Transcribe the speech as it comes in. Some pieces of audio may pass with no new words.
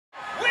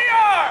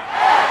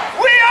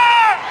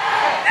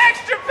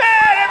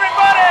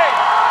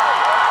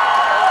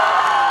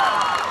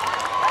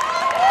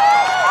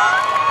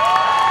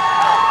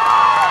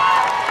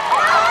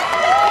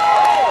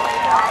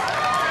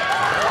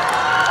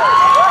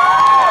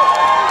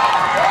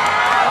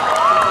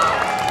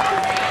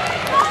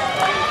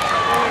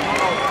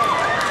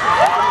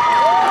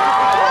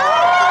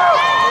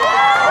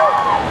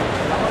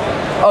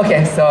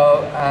Okay,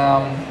 so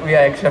we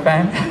are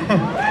Japan.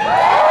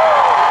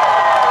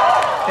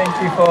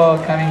 Thank you for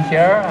coming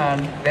here,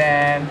 and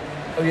then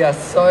we are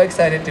so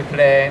excited to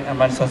play at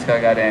Madison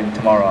Square Garden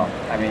tomorrow.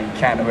 I mean,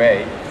 can't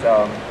wait.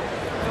 So,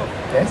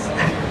 yes.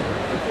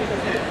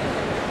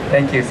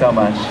 Thank you so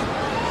much.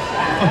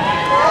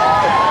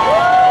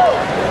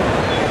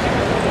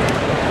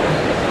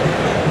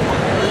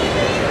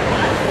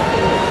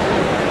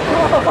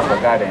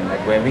 Garden,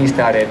 like when we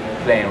started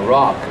playing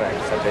rock, like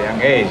such a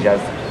young age,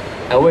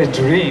 I always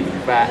dreamed,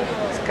 but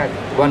it's kind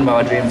of one of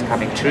our dreams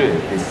coming true.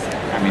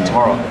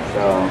 Tomorrow.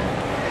 So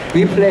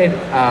we played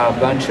a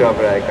bunch of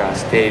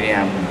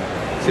stadium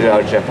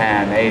throughout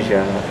Japan,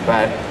 Asia,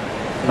 but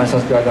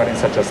Madison Square Garden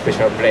is such a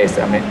special place.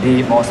 I mean,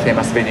 the most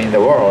famous venue in the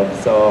world.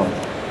 So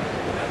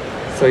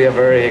we are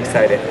very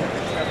excited.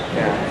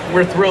 Yeah.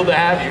 We're thrilled to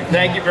have you.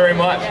 Thank you very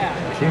much.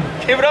 Thank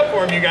you. Give it up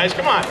for him, you guys.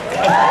 Come on.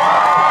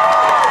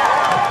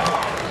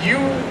 You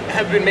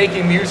have been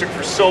making music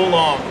for so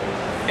long,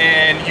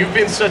 and you've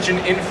been such an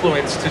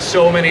influence to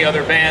so many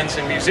other bands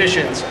and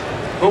musicians.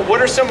 But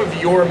what are some of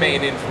your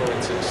main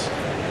influences?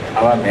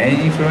 Our main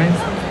influence?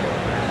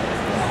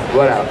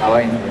 What are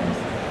our influence?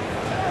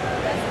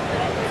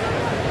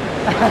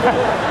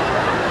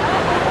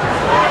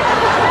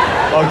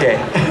 Okay,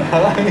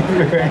 our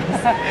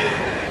influence.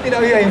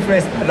 We are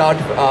influenced a lot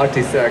of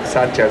artists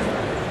such as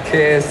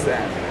Kiss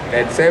and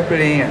Led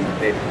Zeppelin and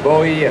David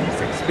Bowie and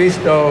Sex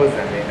Pistols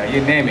and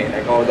you name it,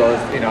 like all those,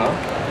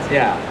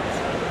 yeah.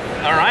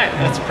 All right,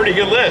 that's a pretty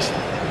good list.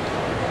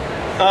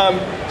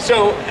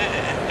 So,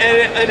 at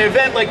an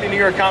event like the New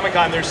York Comic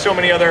Con, there's so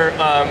many other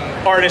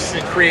artists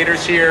and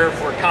creators here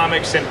for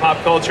comics and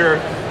pop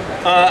culture.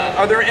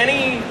 Are there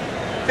any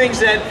things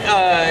that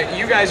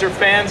you guys are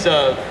fans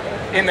of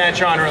in that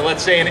genre?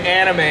 Let's say an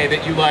anime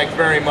that you like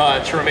very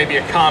much, or maybe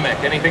a comic,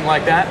 anything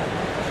like that?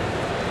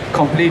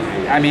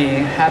 Completely. I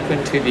mean,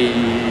 happen to be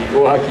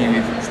working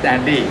with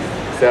Stan Lee,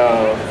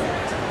 so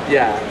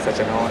yeah, such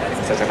an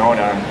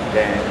honor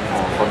then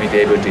for me to be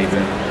able to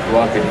even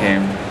work with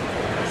him.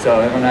 So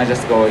when I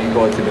just go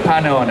to the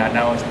panel and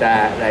announce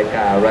that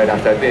right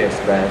after this,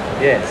 but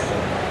yes.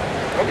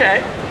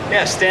 Okay,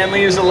 yeah, Stan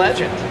Lee is a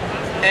legend.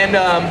 And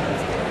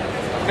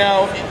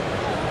now,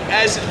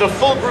 as the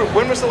full group,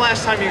 when was the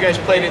last time you guys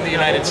played in the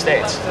United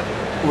States?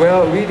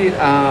 Well, we did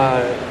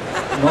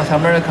North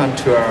American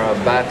tour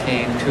back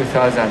in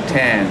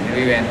 2010.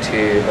 We went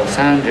to Los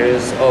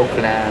Angeles,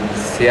 Oakland,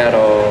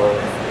 Seattle,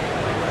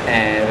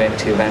 and went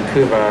to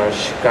Vancouver,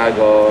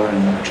 Chicago,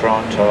 and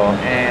Toronto,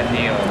 and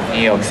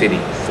New York City.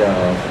 So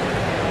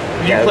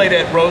you played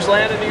at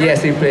Roseland in New York?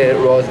 Yes, we played at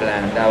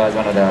Roseland. That was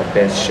one of the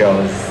best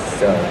shows.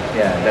 So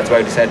yeah, that's why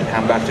we decided to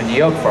come back to New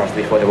York first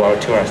before the world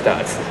tour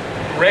starts.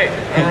 Great.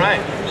 All right.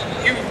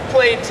 You've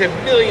played to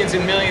millions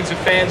and millions of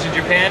fans in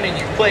Japan, and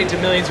you've played to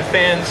millions of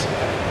fans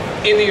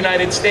in the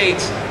United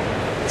States.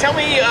 Tell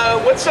me,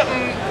 what's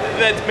something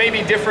that's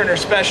maybe different or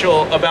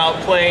special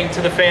about playing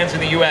to the fans in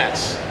the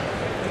U.S.?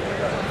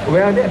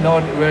 Well, they're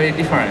not really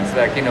different.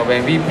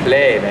 When we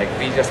play,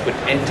 we just put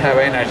entire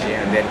energy,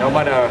 and then no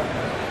matter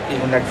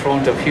even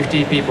front of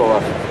 50 people or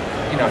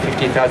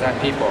 50,000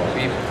 people,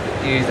 we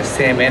use the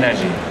same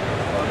energy.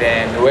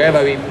 Then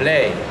wherever we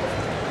play,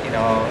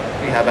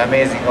 we have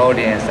amazing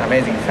audience,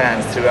 amazing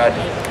fans throughout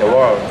the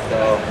world.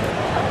 So,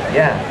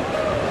 yeah.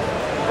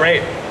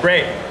 Great.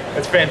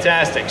 That's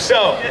fantastic.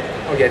 So,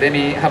 okay,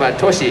 then how about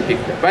Toshi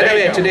picked up. By the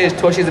way, today is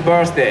Toshi's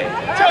birthday.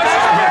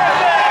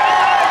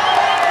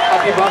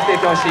 Happy birthday,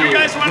 Toshi. You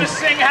guys want to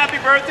sing happy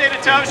birthday to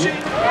Toshi?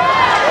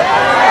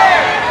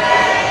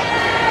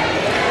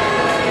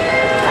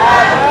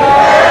 Happy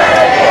birthday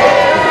to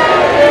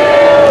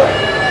you.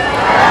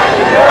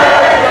 Happy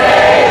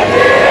birthday,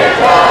 dear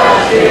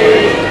Toshi.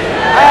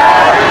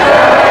 Happy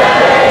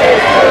birthday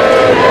to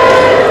you.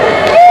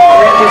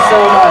 Thank you so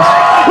much.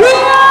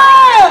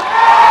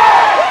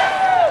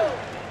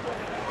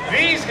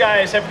 These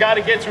guys have got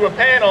to get to a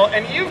panel,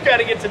 and you've got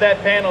to get to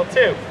that panel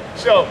too.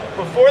 So,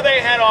 before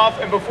they head off,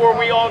 and before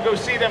we all go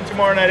see them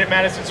tomorrow night at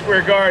Madison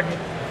Square Garden,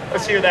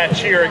 let's hear that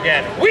cheer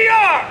again. We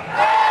are!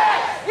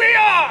 We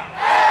are!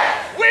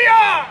 We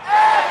are!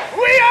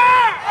 We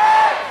are!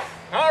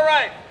 All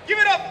right, give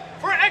it up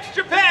for X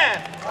Japan!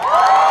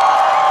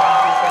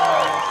 Thank you so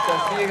much. So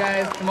see you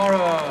guys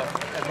tomorrow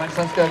at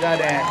Madison Square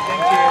Garden.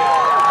 Thank you.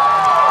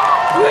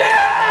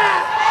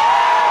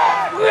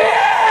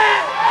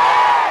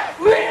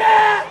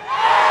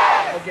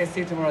 Okay, see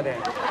you tomorrow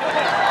then.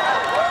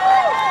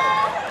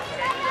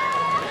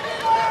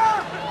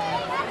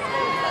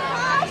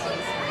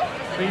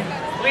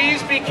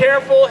 Please be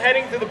careful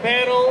heading to the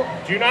panel.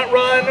 Do not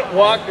run,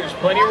 walk. There's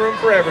plenty of room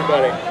for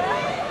everybody.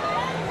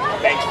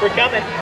 Thanks for coming.